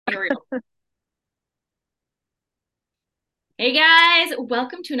Here we go. Hey guys,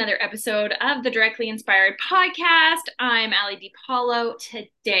 welcome to another episode of the Directly Inspired podcast. I'm Ali DiPaolo.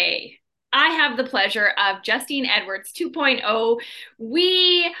 Today, I have the pleasure of Justine Edwards 2.0.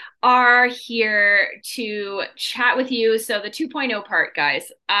 We are here to chat with you. So the 2.0 part,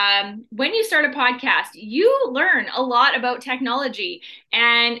 guys, when you start a podcast, you learn a lot about technology.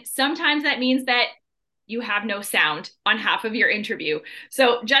 And sometimes that means that you have no sound on half of your interview.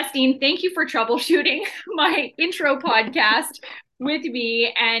 So, Justine, thank you for troubleshooting my intro podcast with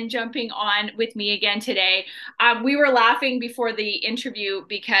me and jumping on with me again today. We were laughing before the interview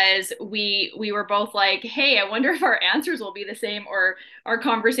because we were both like, "Hey, I wonder if our answers will be the same or our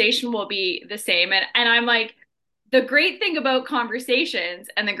conversation will be the same." And I'm like, the great thing about conversations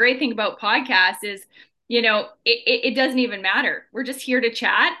and the great thing about podcasts is it doesn't even matter. We're just here to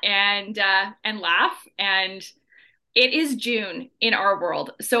chat and laugh. And it is June in our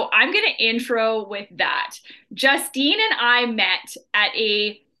world. So I'm going to intro with that. Justine and I met at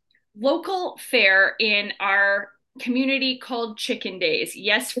a local fair in our community called Chicken Days.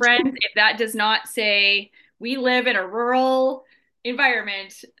 Yes, friends, if that does not say we live in a rural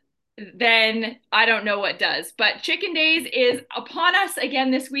environment, then I don't know what does. But Chicken Days is upon us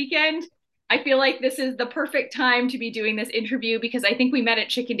again this weekend. I feel like this is the perfect time to be doing this interview because I think we met at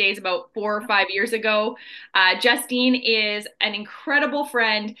Chicken Days about 4 or 5 years ago. Justine is an incredible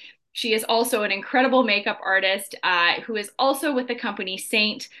friend. She is also an incredible makeup artist who is also with the company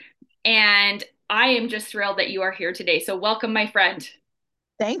Saint. And I am just thrilled that you are here today. So welcome, my friend.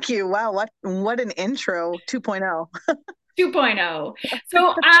 Thank you. Wow, what an intro 2.0. 2.0.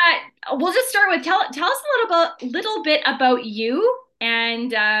 So we'll just start with tell us a little bit about you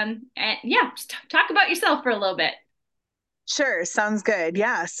and yeah, just talk about yourself for a little bit. Sure, sounds good.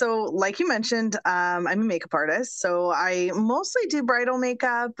 Yeah. So, like you mentioned, I'm a makeup artist. So, I mostly do bridal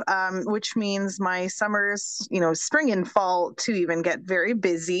makeup, which means my summers, spring and fall to even get very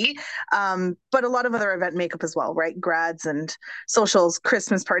busy. But a lot of other event makeup as well, right? Grads and socials,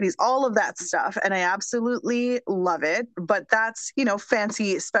 Christmas parties, all of that stuff. And I absolutely love it. But that's,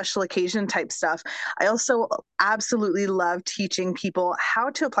 fancy special occasion type stuff. I also absolutely love teaching people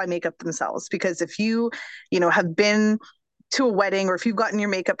how to apply makeup themselves because if you have been to a wedding or if you've gotten your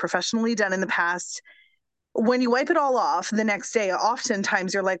makeup professionally done in the past, when you wipe it all off the next day,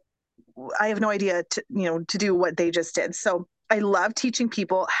 oftentimes you're like, I have no idea to do what they just did. So I love teaching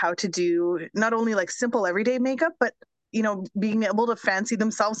people how to do not only like simple everyday makeup, but being able to fancy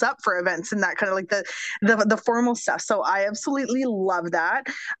themselves up for events and that kind of like the formal stuff. So I absolutely love that.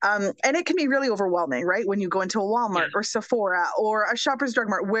 And it can be really overwhelming, right? When you go into a Yeah. Walmart or Sephora or a Shoppers Drug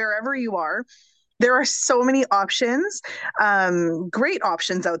Mart, wherever you are, there are so many options, great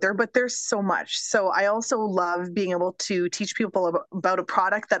options out there, but there's so much. So I also love being able to teach people about a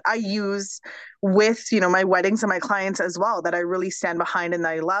product that I use with, my weddings and my clients as well, that I really stand behind and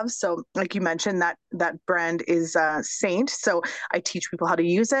that I love. So like you mentioned, that brand is Saint. So I teach people how to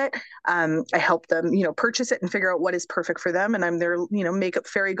use it. I help them, purchase it and figure out what is perfect for them. And I'm their, makeup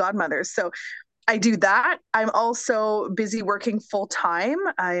fairy godmother. So I do that. I'm also busy working full time.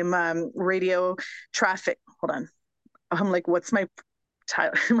 I'm radio traffic. Hold on. I'm like, what's my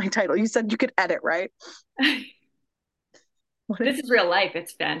title? My title. You said you could edit, right? What This is is real life.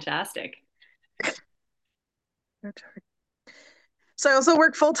 It's fantastic. it? So I also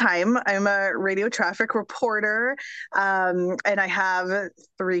work full time. I'm a radio traffic reporter, and I have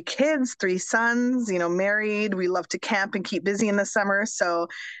 3 kids, 3 sons. Married. We love to camp and keep busy in the summer. So,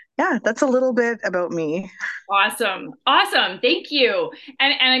 yeah, that's a little bit about me. Awesome. Awesome. Thank you.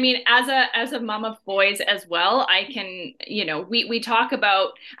 And I mean, as a mom of boys as well, I can, we talk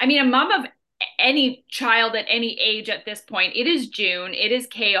about, I mean, a mom of any child at any age at this point, it is June, it is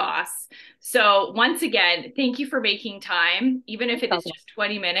chaos. So once again, thank you for making time, even if it is just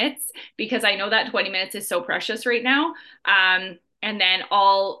 20 minutes, because I know that 20 minutes is so precious right now. And then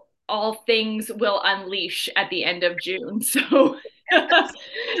all things will unleash at the end of June. So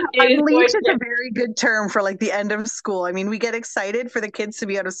it is Unleash going is to a very good term for like the end of school. I mean, we get excited for the kids to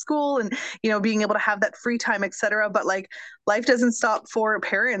be out of school and being able to have that free time, etc. But like life doesn't stop for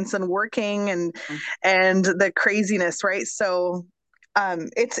parents and working and the craziness, right? So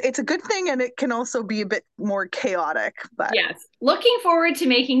it's a good thing and it can also be a bit more chaotic, but Yes. Looking forward to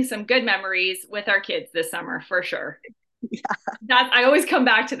making some good memories with our kids this summer for sure. yeah, That I always come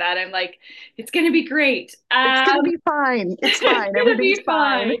back to that. I'm like, it's gonna be great. it's gonna be fine. It's It's fine. gonna Everything's be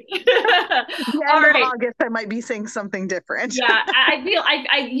fine. fine. The All end of right. August, I might be saying something different. Yeah, I feel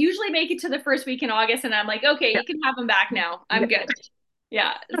I usually make it to the first week in August and I'm like, okay, Yeah. you can have them back now. I'm good.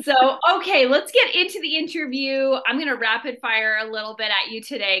 Yeah. So, okay, let's get into the interview. I'm going to rapid fire a little bit at you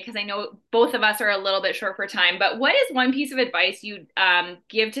today because I know both of us are a little bit short for time. But what is one piece of advice you'd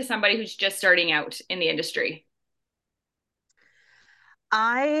give to somebody who's just starting out in the industry?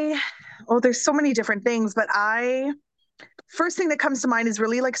 I, oh, there's so many different things, but first thing that comes to mind is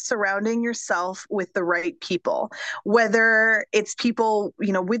really like surrounding yourself with the right people, whether it's people,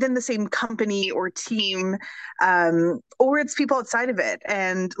 within the same company or team, or it's people outside of it.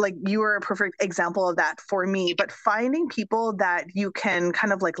 And like you are a perfect example of that for me, but finding people that you can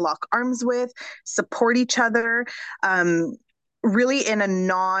kind of like lock arms with, support each other, um, really in a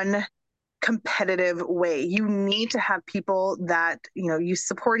non competitive way. You need to have people that, you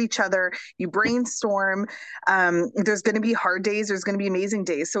support each other, you brainstorm. There's going to be hard days, there's going to be amazing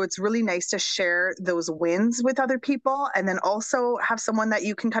days. So it's really nice to share those wins with other people and then also have someone that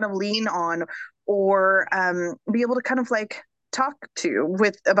you can kind of lean on or be able to kind of like talk to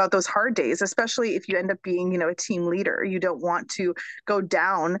with about those hard days, especially if you end up being, a team leader. You don't want to go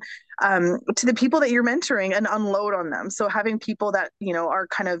down to the people that you're mentoring and unload on them. So having people that, are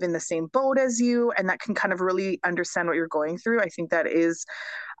kind of in the same boat as you and that can kind of really understand what you're going through, I think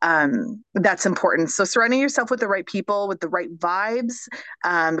that's important. So surrounding yourself with the right people, with the right vibes,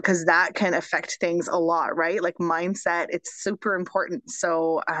 because that can affect things a lot, right? Like mindset, it's super important.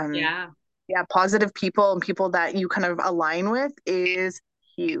 So Yeah. yeah, positive people and people that you kind of align with is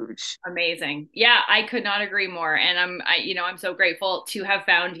huge. Amazing. Yeah, I could not agree more. And I'm so grateful to have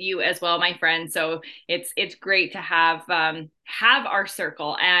found you as well, my friend. So it's great to have our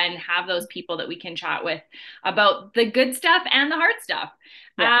circle and have those people that we can chat with about the good stuff and the hard stuff.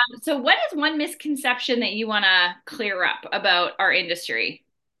 Yeah. So what is one misconception that you want to clear up about our industry?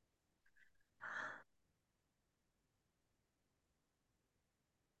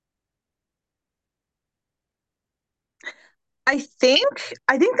 I think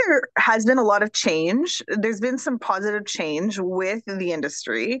there has been a lot of change. There's been some positive change with the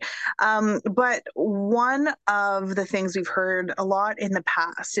industry. But one of the things we've heard a lot in the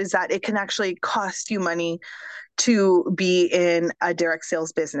past is that it can actually cost you money to be in a direct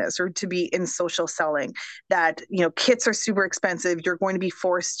sales business or to be in social selling, that kits are super expensive. You're going to be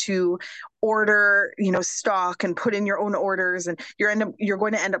forced to order stock and put in your own orders, and you're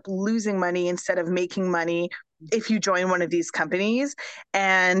going to end up losing money instead of making money if you join one of these companies.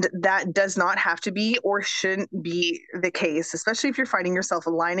 And that does not have to be or shouldn't be the case, especially if you're finding yourself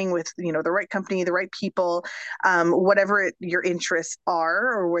aligning with the right company, the right people, whatever your interests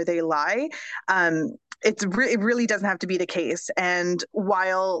are or where they lie. It really doesn't have to be the case. And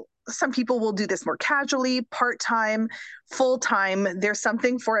while some people will do this more casually, part time, full time, there's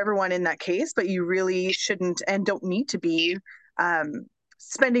something for everyone in that case, but you really shouldn't and don't need to be um,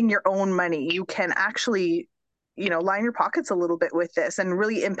 spending your own money. You can actually line your pockets a little bit with this and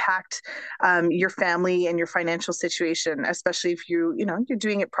really impact your family and your financial situation, especially if you're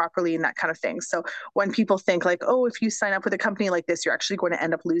doing it properly and that kind of thing. So when people think like, oh, if you sign up with a company like this, you're actually going to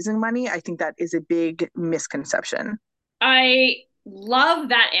end up losing money, I think that is a big misconception. I love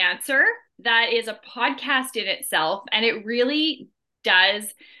that answer. That is a podcast in itself, and it really does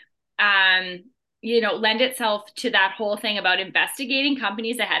um, lend itself to that whole thing about investigating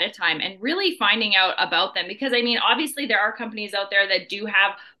companies ahead of time and really finding out about them. Because I mean, obviously, there are companies out there that do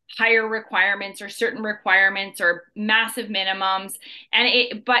have higher requirements or certain requirements or massive minimums,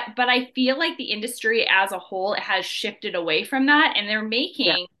 but I feel like the industry as a whole has shifted away from that, and they're Yeah.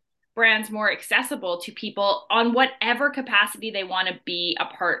 making brands more accessible to people on whatever capacity they want to be a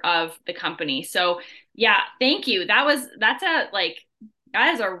part of the company. So yeah, thank you. That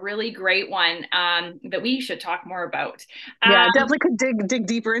is a really great one that we should talk more about. Yeah, Um, definitely could dig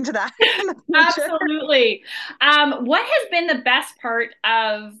deeper into that in the future. Absolutely. What has been the best part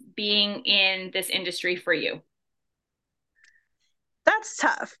of being in this industry for you? That's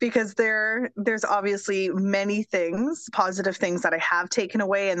tough because there's obviously many things, positive things that I have taken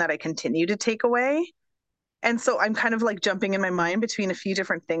away and that I continue to take away. And so I'm kind of like jumping in my mind between a few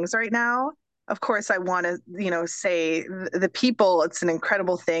different things right now. Of course, I want to, say the people, it's an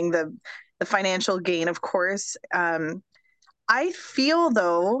incredible thing. The financial gain, of course. I feel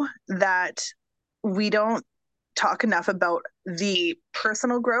though that we don't talk enough about the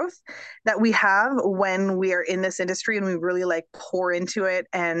personal growth that we have when we are in this industry and we really like pour into it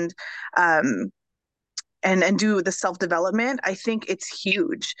um and do the self development. I think it's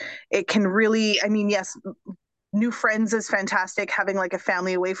huge. It can really, I mean, yes, new friends is fantastic. Having like a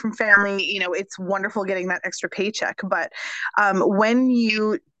family away from family, it's wonderful getting that extra paycheck. But when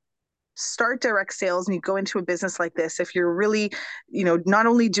you start direct sales and you go into a business like this, if you're really, not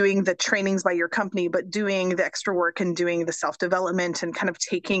only doing the trainings by your company, but doing the extra work and doing the self development and kind of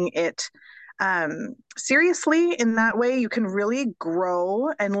taking it seriously in that way, you can really grow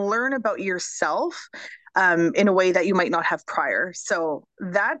and learn about yourself in a way that you might not have prior. So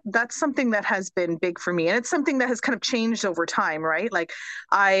that's something that has been big for me, and it's something that has kind of changed over time, right? Like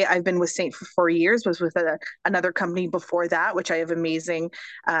I've been with Saint for 4 years, was with another company before that, which I have amazing,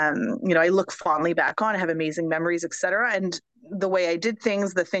 I look fondly back on. I have amazing memories, etc. And the way I did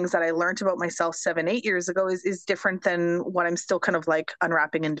things, the things that I learned about myself 7, 8 years ago is different than what I'm still kind of like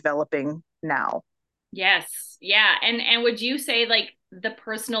unwrapping and developing now. Yes. Yeah. And would you say like the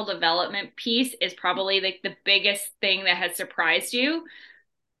personal development piece is probably like the biggest thing that has surprised you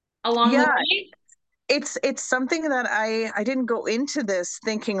along the Yeah, way? it's something that I didn't go into this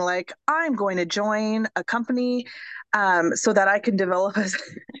thinking like I'm going to join a company so that I can develop as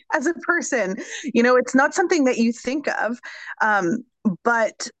as a person. It's not something that you think of, um,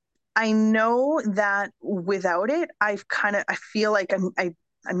 but I know that without it, I feel like I'm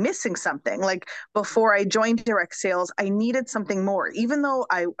missing something. Like before I joined direct sales, I needed something more. Even though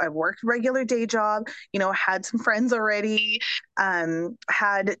I worked regular day job, had some friends already,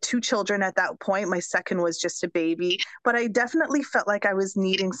 had 2 children at that point. My second was just a baby, but I definitely felt like I was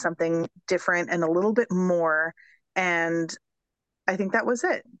needing something different and a little bit more. And I think that was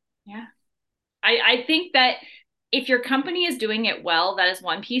it. Yeah. I think that if your company is doing it well, that is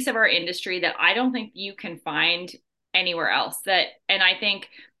one piece of our industry that I don't think you can find anywhere else. And I think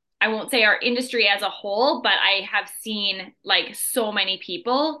I won't say our industry as a whole, but I have seen like so many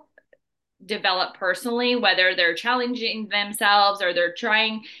people develop personally, whether they're challenging themselves or they're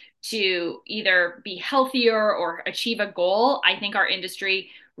trying to either be healthier or achieve a goal. I think our industry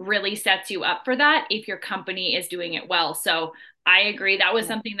really sets you up for that if your company is doing it well. So I agree. That was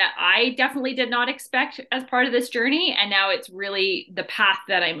something that I definitely did not expect as part of this journey. And now it's really the path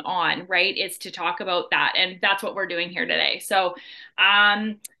that I'm on, right? Is to talk about that. And that's what we're doing here today. So,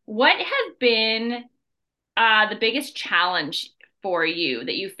 what has been the biggest challenge for you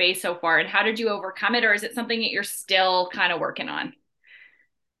that you faced so far, and how did you overcome it, or is it something that you're still kind of working on?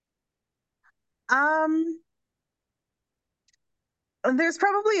 Um, there's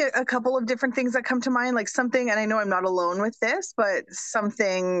probably a couple of different things that come to mind, like something, and I know I'm not alone with this, but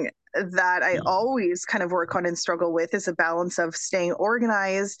something that I always kind of work on and struggle with is a balance of staying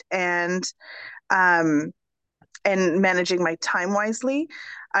organized um, and managing my time wisely.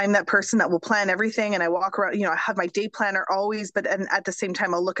 I'm that person that will plan everything and I walk around, I have my day planner always, but and at the same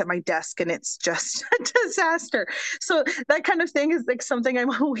time, I'll look at my desk and it's just a disaster. So that kind of thing is like something I'm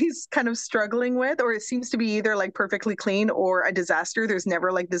always kind of struggling with, or it seems to be either like perfectly clean or a disaster. There's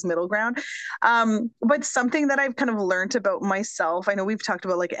never like this middle ground. But something that I've kind of learned about myself, I know we've talked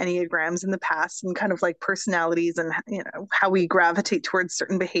about like Enneagrams in the past and kind of like personalities and, how we gravitate towards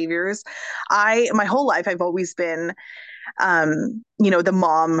certain behaviors. My whole life, I've always been the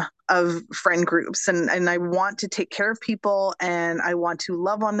mom of friend groups, and I want to take care of people and I want to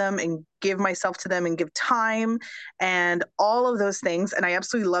love on them and give myself to them and give time and all of those things. And I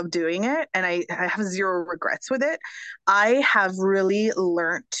absolutely love doing it. And I have zero regrets with it. I have really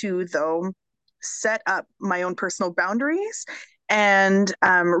learned to, though, set up my own personal boundaries and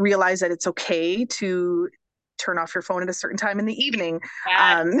realize that it's okay to turn off your phone at a certain time in the evening.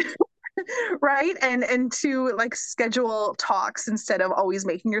 Yeah, Um, right, and to like schedule talks instead of always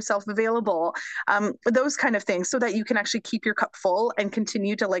making yourself available, those kind of things, so that you can actually keep your cup full and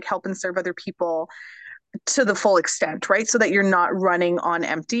continue to like help and serve other people to the full extent, right? So that you're not running on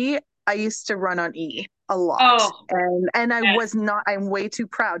empty. I used to run on E a lot. oh And I yes, was not, I'm way too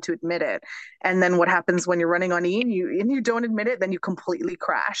proud to admit it. And then what happens when you're running on E and you don't admit it, then you completely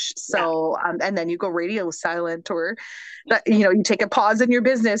crash. yeah. So and then you go radio silent, or that, you take a pause in your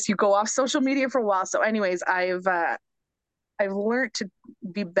business, you go off social media for a while. So anyways, I've learned to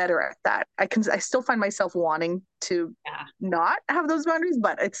be better at that. I still find myself wanting to Yeah. not have those boundaries,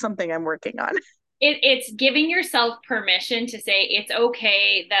 but it's something I'm working on. It's giving yourself permission to say it's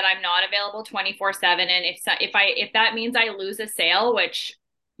okay that I'm not available 24/7. And if that means I lose a sale, which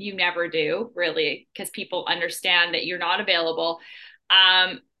you never do really, because people understand that you're not available,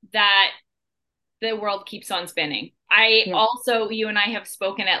 that the world keeps on spinning. I Yeah. also, you and I have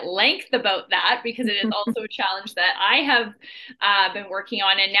spoken at length about that because it is also a challenge that I have been working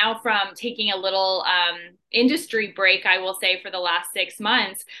on. And now from taking a little industry break, I will say, for the last 6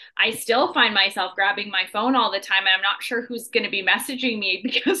 months, I still find myself grabbing my phone all the time, and I'm not sure who's going to be messaging me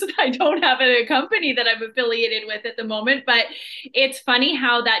because I don't have a company that I'm affiliated with at the moment. But it's funny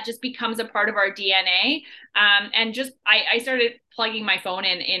how that just becomes a part of our DNA. And just I started plugging my phone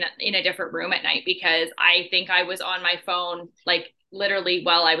in a different room at night because I think I was on my phone like literally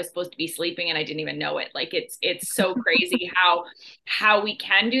while I was supposed to be sleeping and I didn't even know it. Like it's so crazy how we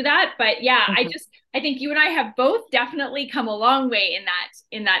can do that. But yeah, Mhm. I think you and I have both definitely come a long way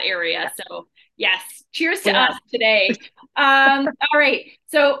in that area. So yes, cheers We to us have. today. All right.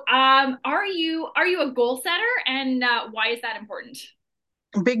 So are you a goal setter, and why is that important?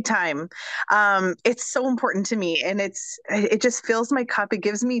 Big time. It's so important to me, and it just fills my cup. It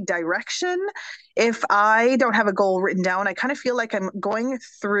gives me direction. If I don't have a goal written down, I kind of feel like I'm going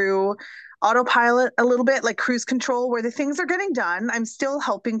through autopilot a little bit, like cruise control, where the things are getting done. I'm still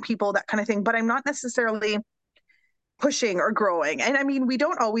helping people, that kind of thing, but I'm not necessarily pushing or growing. And I mean, we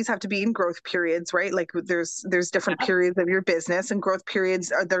don't always have to be in growth periods, right? Like there's different Yeah. periods of your business, and growth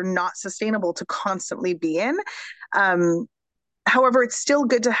periods are they're not sustainable to constantly be in. Um, However, it's still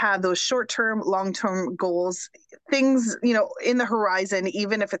good to have those short-term, long-term goals, things, in the horizon,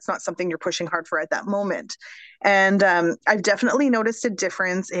 even if it's not something you're pushing hard for at that moment. And I've definitely noticed a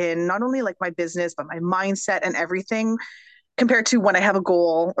difference in not only like my business, but my mindset and everything compared to when I have a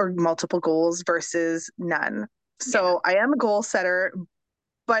goal or multiple goals versus none. Yeah. So I am a goal setter,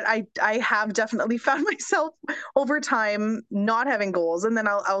 but I have definitely found myself over time not having goals, and then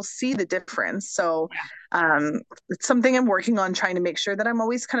I'll see the difference. So Yeah. it's something I'm working on, trying to make sure that I'm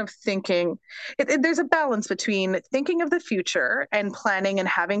always kind of thinking. There's a balance between thinking of the future and planning and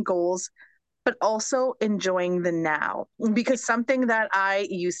having goals, but also enjoying the now. Because something that I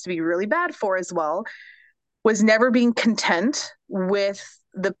used to be really bad for as well was never being content with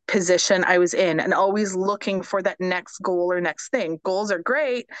the position I was in and always looking for that next goal or next thing. Goals are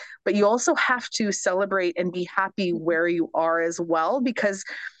great, but you also have to celebrate and be happy where you are as well. Because,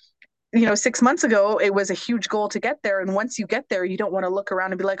 6 months ago, it was a huge goal to get there. And once you get there, you don't want to look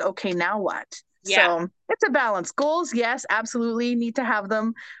around and be like, okay, now what? Yeah. So it's a balance. Goals, yes, absolutely need to have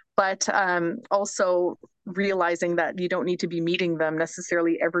them, but also realizing that you don't need to be meeting them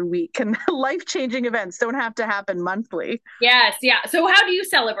necessarily every week. And life changing events don't have to happen monthly. Yes, yeah. So how do you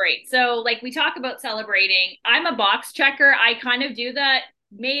celebrate? So like we talk about celebrating. I'm a box checker. I kind of do that,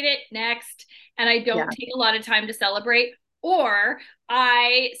 made it next, and I don't Yeah. take a lot of time to celebrate. Or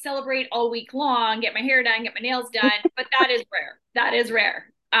I celebrate all week long, get my hair done, get my nails done, but that is rare. That is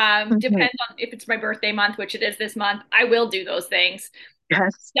rare. Mhm. Depends on if it's my birthday month, which it is this month. I will do those things,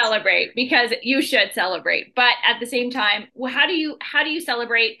 Yes. celebrate because you should celebrate. But at the same time, well, how do you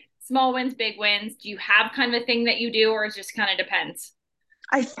celebrate small wins, big wins? Do you have kind of a thing that you do, or it just kind of depends?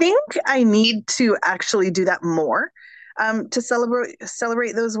 I think I need to actually do that more, to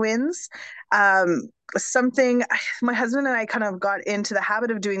celebrate those wins. Um, Something my husband and I kind of got into the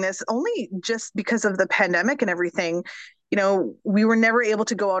habit of doing this only just because of the pandemic and everything. We were never able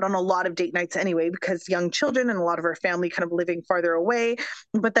to go out on a lot of date nights anyway because young children and a lot of our family kind of living farther away.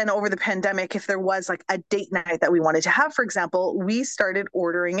 But then over the pandemic, if there was like a date night that we wanted to have, for example, we started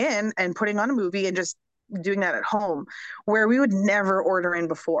ordering in and putting on a movie and just doing that at home where we would never order in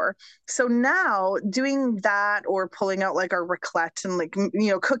before. So now doing that or pulling out like our raclette and like,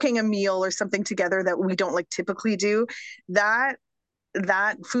 cooking a meal or something together that we don't like typically do, that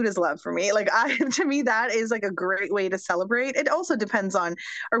that food is love for me. Like I to me that is like a great way to celebrate. It also depends on,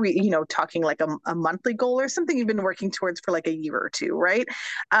 are we, talking like a monthly goal or something you've been working towards for like a year or two, right?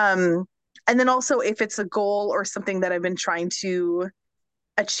 Um and then also if it's a goal or something that I've been trying to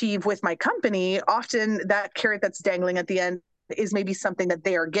achieve with my company, often that carrot that's dangling at the end is maybe something that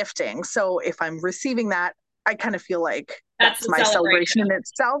they are gifting. So if I'm receiving that, I kind of feel like That's that's the my celebration. celebration in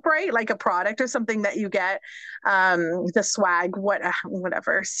itself, right? Like a product or something that you get, the swag,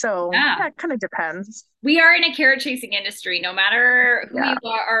 whatever. So Yeah. yeah, it kind of depends. We are in a carrot chasing industry. No matter who Yeah. you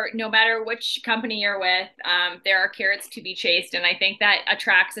are, or no matter which company you're with, there are carrots to be chased, and I think that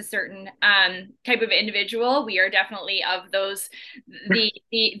attracts a certain type of individual. We are definitely of those,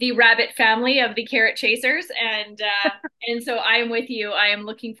 the rabbit family of the carrot chasers, and so I am with you. I am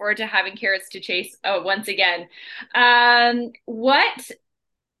looking forward to having carrots to chase once again. What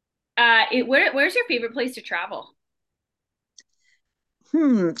where's your favorite place to travel?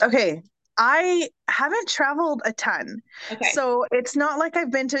 Okay. I haven't traveled a ton. Okay. So it's not like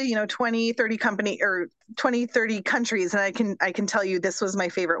I've been to, 20, 30 company or 20, 30 countries and I can tell you this was my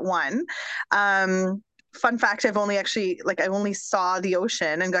favorite one. Um fun fact, I've only actually like I only saw the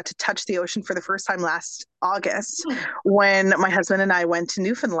ocean and got to touch the ocean for the first time last August Oh, when my husband and I went to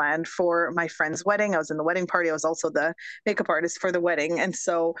Newfoundland for my friend's wedding. I was in the wedding party. I was also the makeup artist for the wedding. And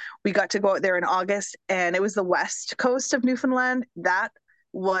so we got to go out there in August, and it was the west coast of Newfoundland. That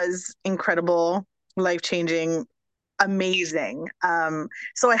was incredible, life-changing, amazing.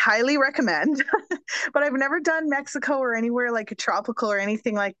 So I highly recommend, but I've never done Mexico or anywhere like a tropical or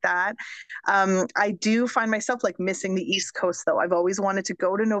anything like that. I do find myself like missing the East Coast though. I've always wanted to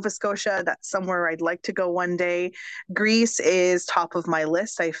go to Nova Scotia. That's somewhere I'd like to go one day. Greece is top of my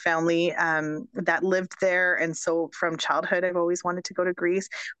list. I have family that lived there, and so from childhood I've always wanted to go to Greece.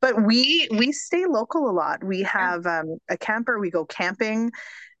 But we stay local a lot. We yeah. have a camper. We go camping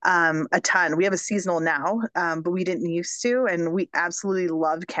a ton. We have a seasonal now, but we didn't used to, and we absolutely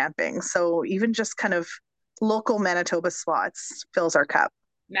love camping. So even just kind of local Manitoba spots fills our cup.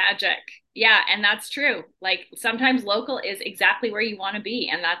 Magic. Yeah, and that's true. Like sometimes local is exactly where you want to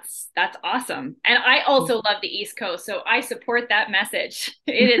be, and that's awesome. And I also love the East Coast, so I support that message.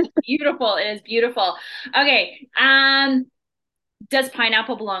 It is beautiful. It is beautiful. Okay, does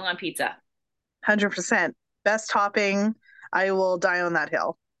pineapple belong on pizza? 100%. Best topping. I will die on that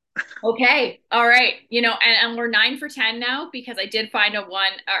hill. Okay. All right. And we're 9 for 10 now because I did find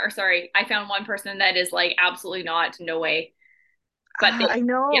I found one person that is like absolutely not, no way. But I yeah,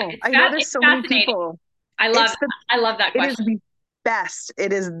 know. I know there's it's so many fascinating. people. I It's the love that it is question. the best.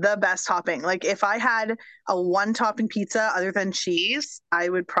 It is the best topping. Like if I had a one topping pizza other than cheese, I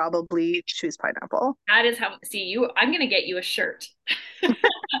would probably choose pineapple. That is how, see you, I'm gonna get you a shirt.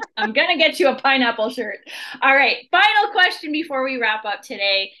 I'm gonna get you a pineapple shirt. All right. Final question before we wrap up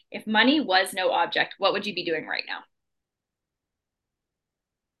today. If money was no object, what would you be doing right now?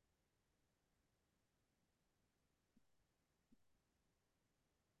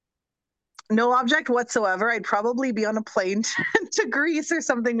 No object whatsoever. I'd probably be on a plane to Greece or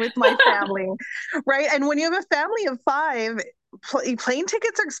something with my family, right? And when you have a family of five, plane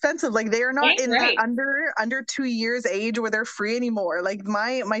tickets are expensive. Like they are not Okay, in that right. under 2 years age where they're free anymore. Like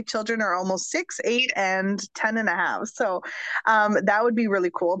my children are almost 6, 8, and 10 and a half. So that would be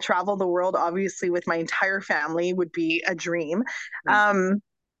really cool. Travel the world, obviously, with my entire family would be a dream. Um,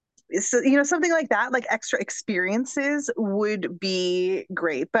 so something like that, like extra experiences would be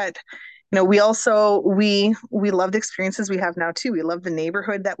great. But we love the experiences we have now too. We love the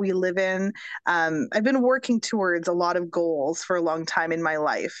neighborhood that we live in. I've been working towards a lot of goals for a long time in my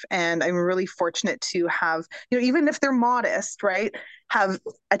life, and I'm really fortunate to have, even if they're modest, right, have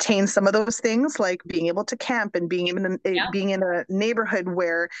attained some of those things, like being able to camp and Yeah. being in a neighborhood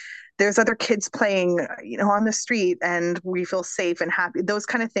where there's other kids playing, on the street, and we feel safe and happy. Those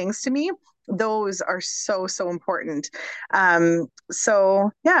kind of things to me, those are so, so important. So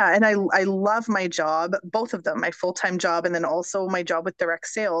yeah, and I love my job, both of them, my full-time job and then also my job with direct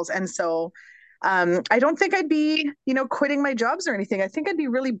sales. And so I don't think I'd be, quitting my jobs or anything. I think I'd be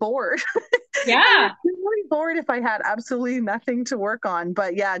really bored. I would Yeah. be really bored if I had absolutely nothing to work on.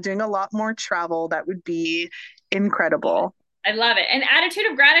 But yeah, doing a lot more travel, that would be incredible. I love it. And attitude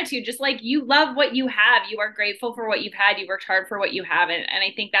of gratitude, just like you love what you have, you are grateful for what you've had, you worked hard for what you have. And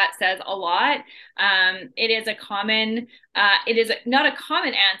I think that says a lot. It is not a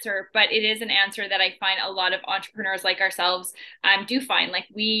common answer, but it is an answer that I find a lot of entrepreneurs like ourselves do find. Like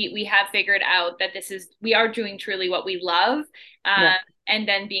we have figured out that we are doing truly what we love. Yeah. Um, and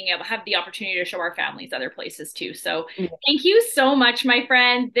then being able to have the opportunity to show our families other places too. So thank you so much, my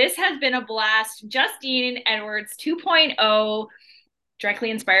friend. This has been a blast. Justine Edwards 2.0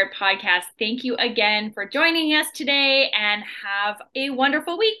 Directly Inspired Podcast. Thank you again for joining us today and have a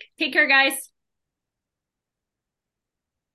wonderful week. Take care, guys.